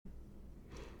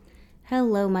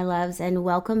Hello, my loves, and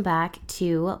welcome back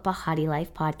to BehatiLife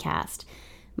podcast.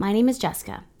 My name is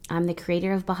Jessica. I'm the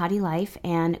creator of BehatiLife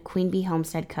and Queen Bee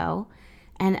Homestead Co.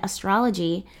 And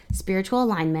astrology, spiritual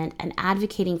alignment, and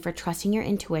advocating for trusting your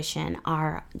intuition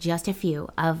are just a few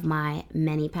of my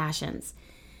many passions.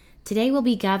 Today we'll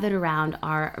be gathered around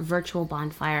our virtual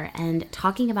bonfire and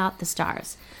talking about the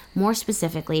stars, more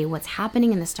specifically what's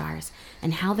happening in the stars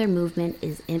and how their movement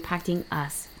is impacting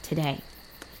us today.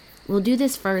 We'll do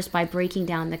this first by breaking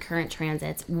down the current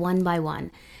transits one by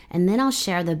one, and then I'll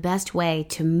share the best way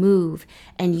to move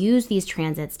and use these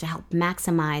transits to help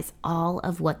maximize all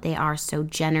of what they are so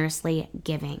generously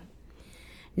giving.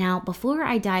 Now, before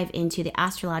I dive into the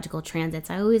astrological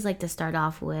transits, I always like to start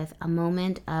off with a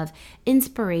moment of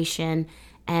inspiration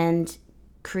and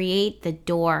create the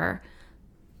door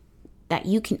that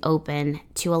you can open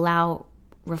to allow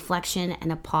reflection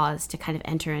and a pause to kind of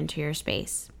enter into your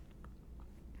space.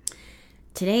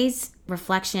 Today's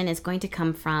reflection is going to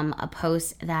come from a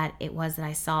post that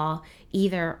I saw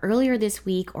either earlier this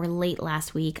week or late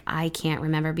last week. I can't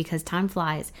remember because time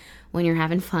flies when you're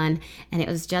having fun. And it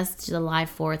was just July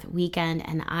 4th weekend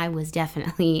and I was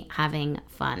definitely having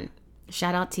fun.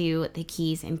 Shout out to the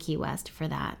Keys in Key West for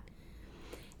that.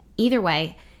 Either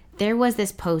way, there was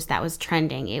this post that was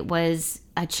trending. It was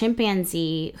a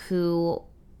chimpanzee who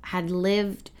had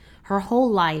lived her whole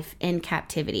life in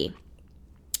captivity.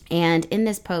 And in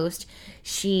this post,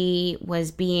 she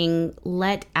was being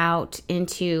let out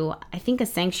into, I think, a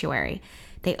sanctuary.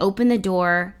 They opened the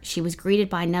door. She was greeted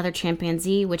by another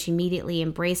chimpanzee, which immediately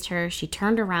embraced her. She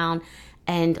turned around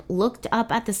and looked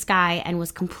up at the sky and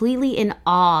was completely in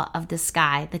awe of the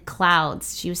sky, the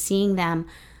clouds. She was seeing them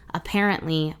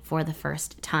apparently for the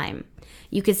first time.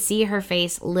 You could see her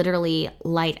face literally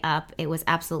light up. It was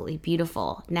absolutely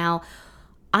beautiful. Now,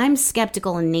 I'm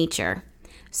skeptical in nature.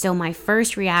 So my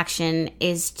first reaction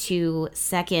is to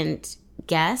second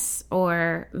guess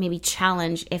or maybe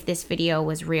challenge if this video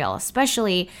was real,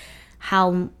 especially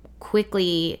how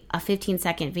quickly a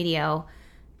 15-second video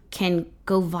can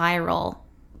go viral,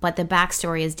 but the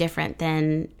backstory is different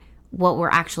than what we're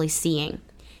actually seeing.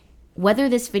 Whether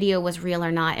this video was real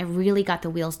or not, it really got the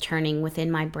wheels turning within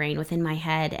my brain, within my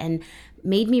head, and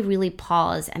made me really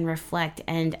pause and reflect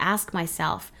and ask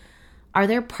myself, are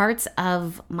there parts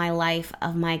of my life,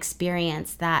 of my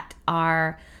experience that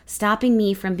are stopping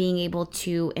me from being able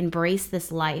to embrace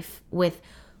this life with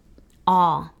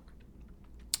awe,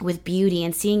 with beauty,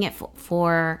 and seeing it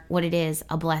for what it is,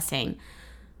 a blessing?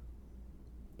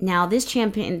 Now, this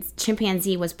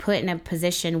chimpanzee was put in a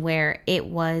position where it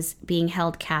was being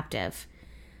held captive.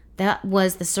 That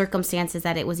was the circumstances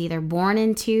that it was either born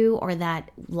into or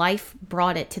that life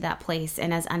brought it to that place.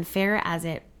 And as unfair as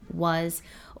it was,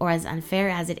 or as unfair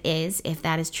as it is, if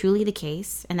that is truly the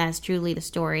case, and that is truly the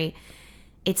story,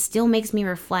 it still makes me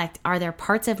reflect, are there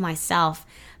parts of myself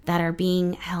that are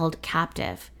being held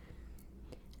captive?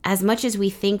 As much as we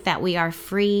think that we are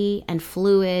free and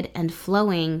fluid and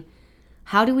flowing,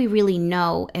 how do we really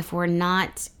know if we're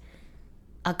not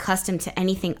accustomed to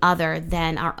anything other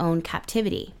than our own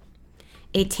captivity?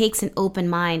 It takes an open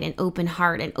mind, an open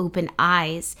heart, and open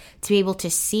eyes to be able to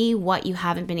see what you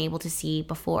haven't been able to see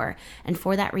before. And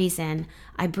for that reason,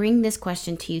 I bring this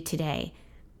question to you today.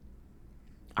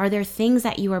 Are there things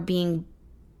that you are being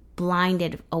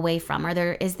blinded away from?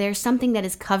 Is there something that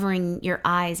is covering your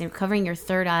eyes and covering your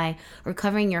third eye or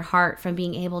covering your heart from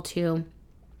being able to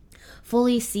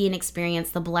fully see and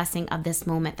experience the blessing of this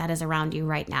moment that is around you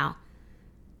right now?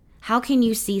 How can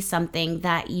you see something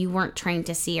that you weren't trained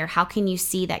to see? Or how can you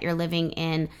see that you're living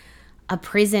in a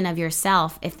prison of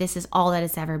yourself if this is all that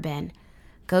it's ever been?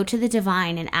 Go to the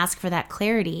divine and ask for that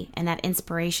clarity and that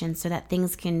inspiration so that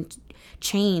things can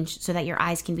change, so that your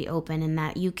eyes can be open and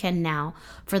that you can now,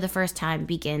 for the first time,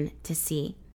 begin to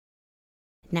see.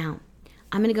 Now,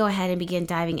 I'm going to go ahead and begin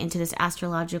diving into this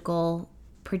astrological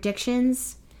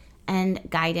predictions and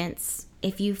guidance.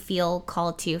 If you feel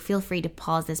called to, feel free to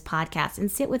pause this podcast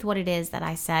and sit with what it is that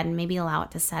I said and maybe allow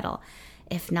it to settle.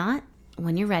 If not,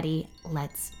 when you're ready,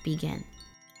 let's begin.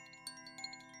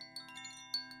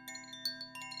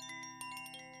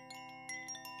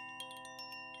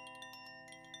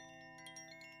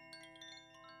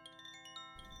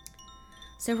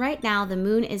 So right now, the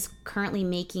moon is currently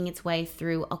making its way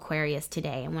through Aquarius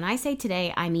today. And when I say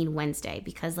today, I mean Wednesday,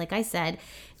 because like I said,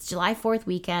 it's July 4th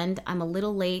weekend. I'm a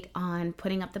little late on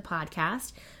putting up the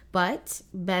podcast, but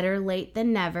better late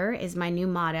than never is my new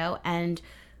motto. And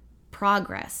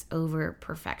progress over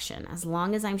perfection. As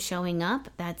long as I'm showing up,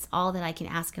 that's all that I can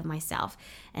ask of myself.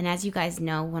 And as you guys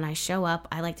know, when I show up,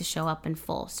 I like to show up in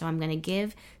full. So I'm going to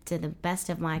give to the best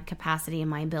of my capacity and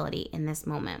my ability in this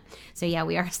moment. So yeah,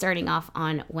 we are starting off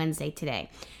on Wednesday today.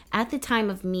 At the time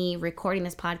of me recording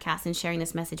this podcast and sharing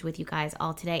this message with you guys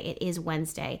all today, it is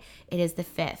Wednesday. It is the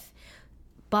 5th.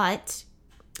 But,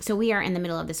 so we are in the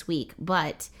middle of this week,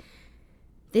 but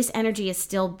this energy is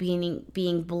still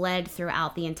being bled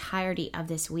throughout the entirety of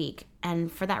this week.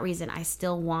 And for that reason, I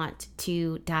still want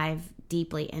to dive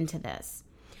deeply into this.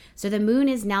 So the moon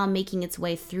is now making its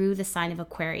way through the sign of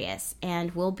Aquarius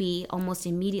and will be almost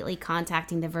immediately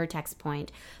contacting the vertex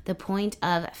point, the point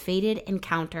of fated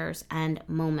encounters and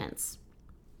moments.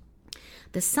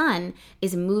 The sun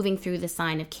is moving through the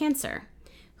sign of Cancer,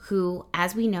 who,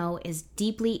 as we know, is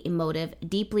deeply emotive,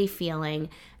 deeply feeling,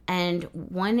 and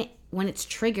when it's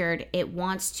triggered, it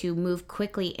wants to move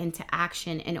quickly into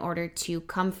action in order to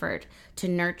comfort, to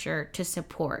nurture, to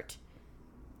support.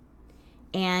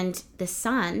 And the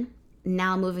sun,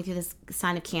 now moving through this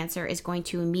sign of Cancer, is going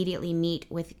to immediately meet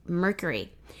with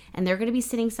Mercury. And they're going to be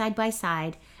sitting side by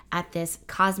side at this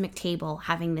cosmic table,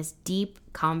 having this deep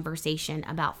conversation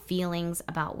about feelings,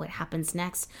 about what happens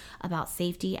next, about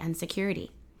safety and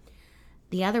security.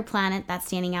 The other planet that's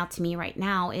standing out to me right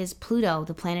now is Pluto,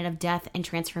 the planet of death and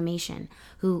transformation,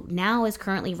 who now is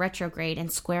currently retrograde and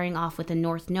squaring off with the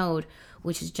North Node,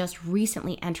 which has just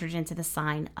recently entered into the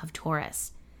sign of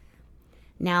Taurus.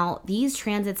 Now, these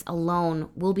transits alone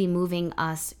will be moving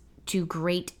us to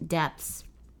great depths.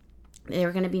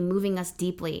 They're going to be moving us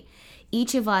deeply.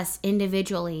 Each of us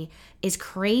individually is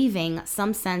craving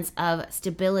some sense of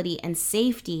stability and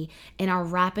safety in our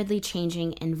rapidly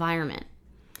changing environment.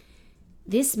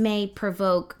 This may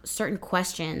provoke certain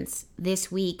questions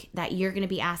this week that you're going to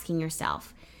be asking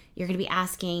yourself. You're going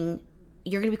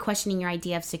to be questioning your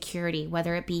idea of security,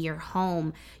 whether it be your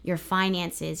home, your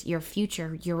finances, your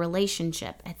future, your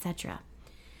relationship, etc.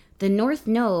 The North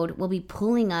Node will be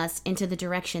pulling us into the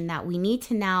direction that we need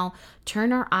to now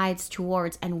turn our eyes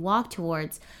towards and walk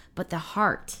towards, but the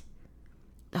heart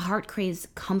craves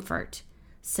comfort,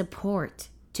 support,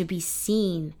 to be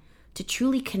seen, to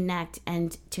truly connect,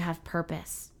 and to have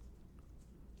purpose.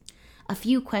 A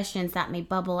few questions that may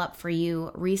bubble up for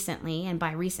you recently, and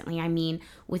by recently I mean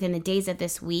within the days of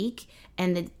this week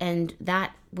and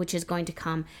that which is going to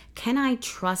come. Can I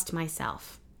trust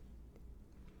myself?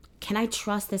 Can I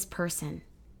trust this person?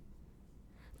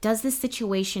 Does this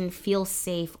situation feel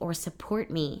safe or support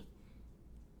me?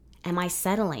 Am I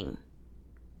settling?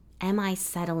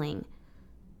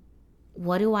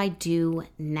 What do I do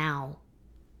now?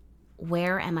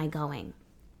 Where am I going?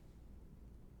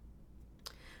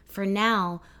 For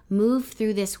now, move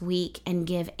through this week and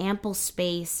give ample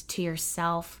space to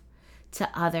yourself, to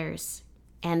others,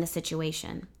 and the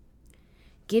situation.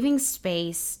 Giving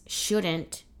space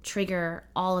shouldn't trigger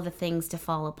all of the things to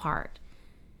fall apart.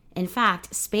 In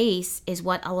fact, space is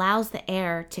what allows the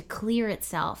air to clear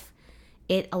itself.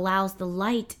 It allows the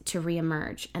light to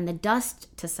reemerge and the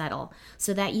dust to settle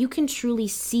so that you can truly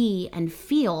see and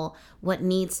feel what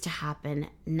needs to happen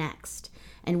next.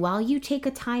 And while you take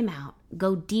a time out,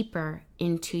 go deeper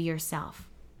into yourself.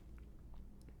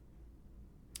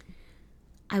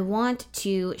 I want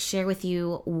to share with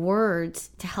you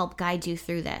words to help guide you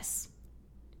through this,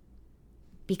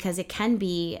 because it can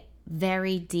be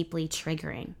very deeply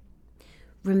triggering.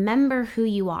 Remember who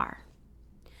you are.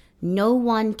 No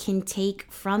one can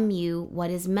take from you what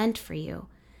is meant for you.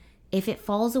 If it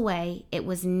falls away, it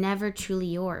was never truly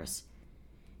yours.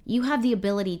 You have the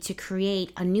ability to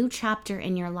create a new chapter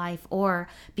in your life or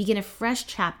begin a fresh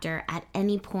chapter at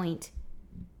any point.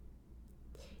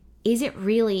 Is it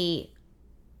really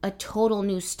a total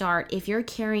new start if you're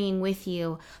carrying with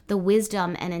you the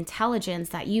wisdom and intelligence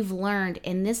that you've learned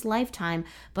in this lifetime,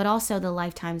 but also the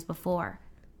lifetimes before?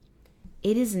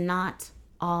 It is not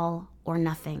all or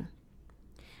nothing.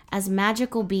 As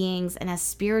magical beings and as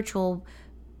spiritual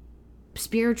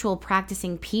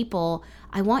practicing people,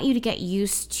 I want you to get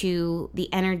used to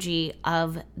the energy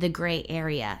of the gray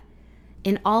area.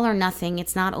 In all or nothing,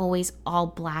 it's not always all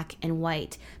black and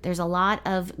white. There's a lot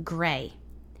of gray.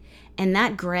 And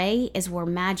that gray is where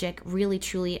magic really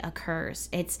truly occurs.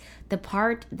 It's the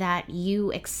part that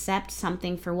you accept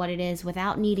something for what it is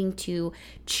without needing to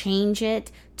change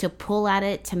it, to pull at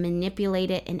it, to manipulate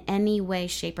it in any way,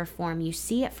 shape, or form. You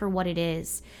see it for what it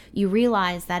is. You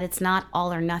realize that it's not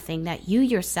all or nothing, that you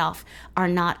yourself are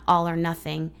not all or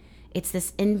nothing. It's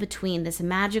this in-between, this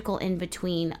magical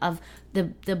in-between of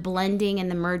the blending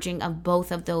and the merging of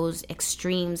both of those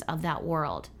extremes of that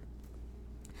world.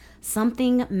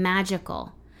 Something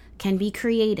magical can be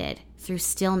created through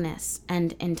stillness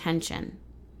and intention.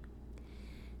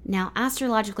 Now,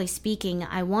 astrologically speaking,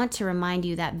 I want to remind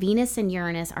you that Venus and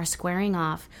Uranus are squaring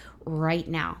off right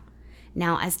now.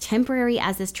 Now, as temporary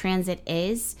as this transit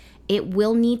is, it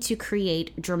will need to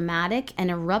create dramatic and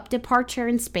abrupt departure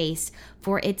in space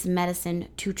for its medicine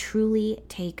to truly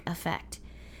take effect.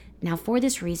 Now, for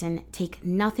this reason, take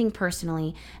nothing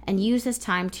personally and use this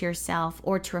time to yourself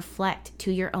or to reflect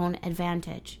to your own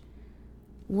advantage.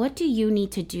 What do you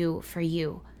need to do for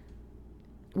you?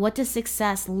 What does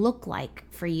success look like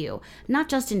for you? Not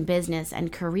just in business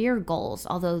and career goals,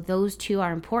 although those two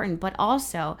are important, but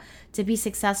also to be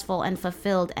successful and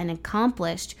fulfilled and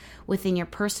accomplished within your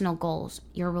personal goals,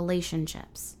 your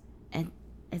relationships, and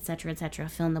etc., etc.,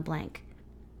 fill in the blank.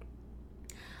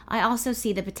 I also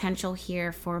see the potential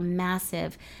here for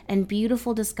massive and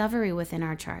beautiful discovery within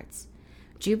our charts.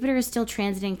 Jupiter is still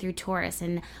transiting through Taurus,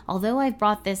 and although I've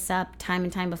brought this up time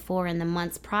and time before in the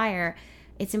months prior,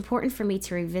 it's important for me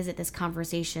to revisit this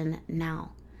conversation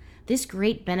now. This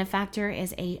great benefactor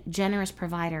is a generous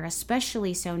provider,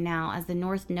 especially so now as the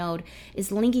North Node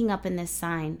is linking up in this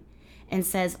sign and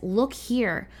says, look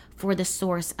here for the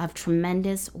source of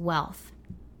tremendous wealth.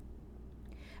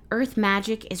 Earth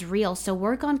magic is real, so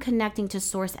work on connecting to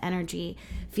source energy,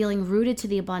 feeling rooted to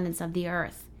the abundance of the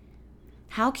earth.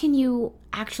 How can you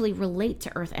actually relate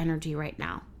to earth energy right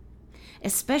now?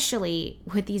 Especially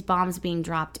with these bombs being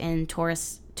dropped in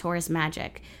Taurus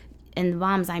magic. And the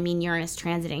bombs, I mean Uranus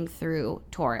transiting through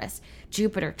Taurus,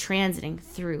 Jupiter transiting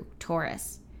through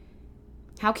Taurus.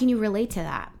 How can you relate to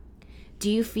that? Do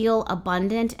you feel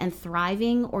abundant and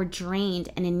thriving, or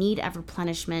drained and in need of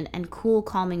replenishment and cool,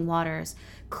 calming waters,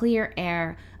 clear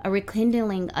air, a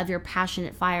rekindling of your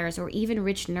passionate fires, or even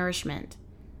rich nourishment?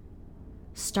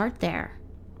 Start there.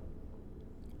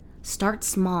 Start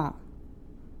small.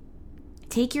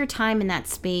 Take your time in that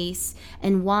space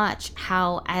and watch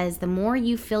how, as the more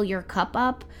you fill your cup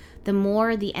up, the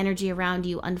more the energy around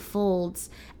you unfolds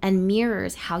and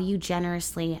mirrors how you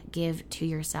generously give to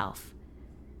yourself.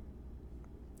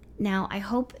 Now, I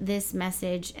hope this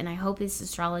message and I hope this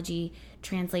astrology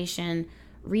translation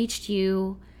reached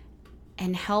you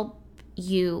and helping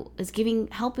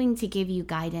to give you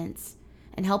guidance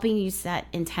and helping you set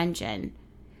intention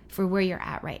for where you're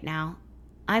at right now.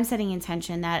 I'm setting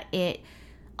intention that it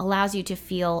allows you to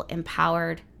feel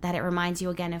empowered, that it reminds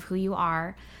you again of who you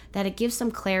are, that it gives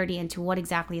some clarity into what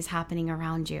exactly is happening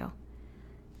around you.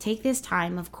 Take this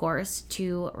time, of course,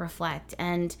 to reflect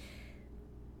and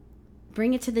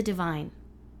bring it to the divine.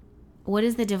 What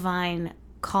is the divine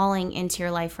calling into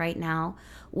your life right now?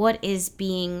 What is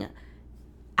being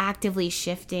actively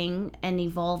shifting and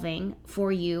evolving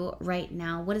for you right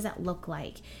now? What does that look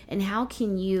like? And how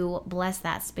can you bless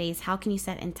that space? How can you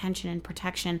set intention and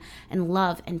protection and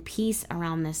love and peace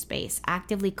around this space?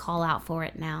 Actively call out for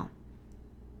it now.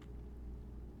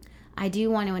 I do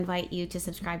want to invite you to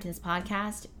subscribe to this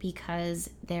podcast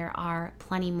because there are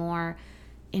plenty more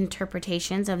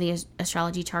interpretations of the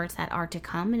astrology charts that are to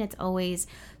come, and it's always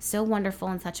so wonderful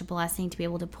and such a blessing to be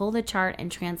able to pull the chart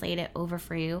and translate it over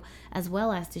for you, as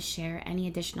well as to share any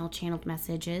additional channeled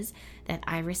messages that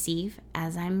I receive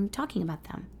as I'm talking about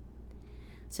them.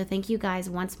 So thank you guys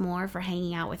once more for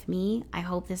hanging out with me. I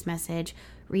hope this message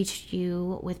reached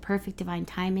you with perfect divine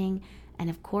timing, and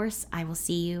of course I will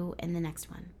see you in the next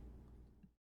one.